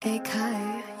Hey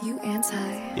Kai, you anti.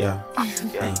 Yeah.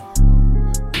 Hey.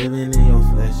 Living in your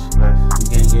flesh, you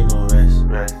can't get no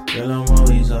rest. Girl, I'm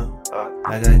always up,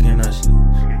 like I cannot sleep.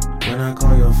 When I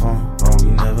call your phone,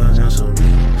 you never answer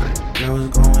me. Girl,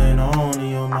 what's going on in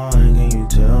your mind? Can you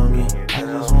tell me? I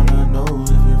just wanna know if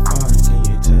you're fine.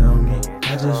 Can you tell me?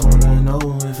 I just wanna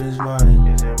know if it's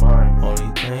mine.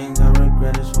 Only things I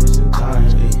regret is wasting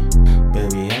time.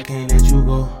 Baby, I can't let you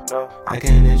go. I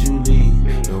can't let you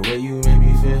leave. The way you made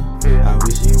me feel, I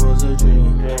wish it was a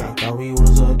dream. I thought we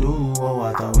was a duo,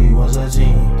 I thought we was a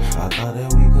team. I thought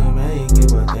that we could make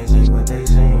it, but things ain't what they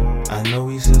seem. I know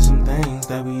we said some things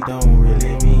that we don't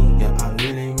really mean. Yeah, I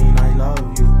really mean I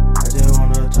love you. I just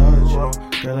wanna touch you.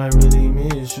 Girl, I really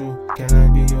miss you. Can I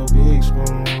be your big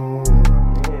spoon?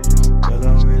 Girl,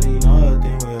 I'm really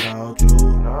nothing without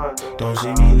you. Don't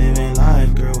see me living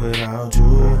life, girl, without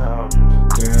you.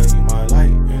 Girl, you my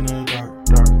light in the dark.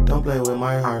 Don't play with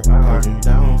my heart. Hold you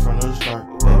down from the start.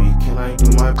 Baby, can I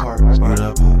do my part? You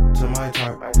the pop to my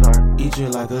tart. Eat you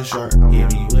like a shark.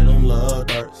 Hit me with them love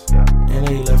darts. And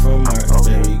they left from mark.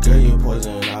 Baby girl, you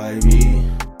poison ivy.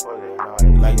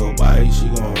 Like a bite, she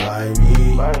gon' ride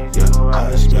me. Yeah,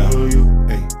 I'll spin for you.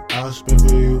 Hey, I'll spin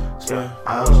for you. Spin,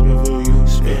 I'll spin for you.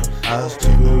 Spin, I'll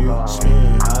spin for you. Spin,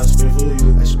 I'll spin for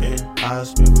you. I spin, I'll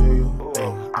spin for you.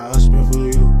 Hey, I'll spin for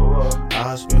you.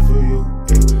 I'll spin for you.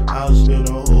 Hey, I'll spin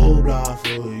the whole block for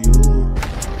you.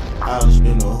 I'll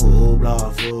spin the whole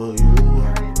block for you.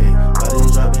 Hey, but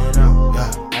it's dropping out.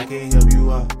 Yeah, I can't help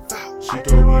you out. She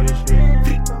told me to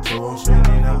spin, so I'm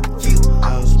spinning out.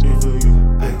 I'll spin for you.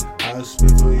 Hey, I'll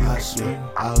spin for you. I'll spin.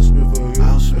 I'll spin for you.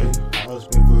 I'll spin. I'll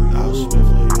spin for you. I'll spin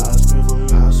for you. I'll spin for you.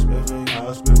 I'll spin for you.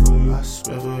 I'll spin for you. I'll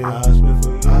spin for you. I'll spin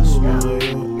for you. I'll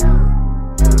spin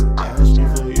for you. I'll spin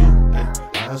for you.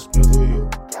 I'll spin for you.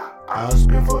 I'll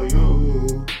spin for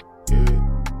you.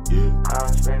 Yeah. I'll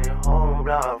spend the whole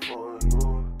block for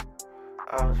you.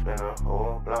 I'll spend the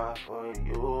whole block for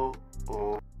you.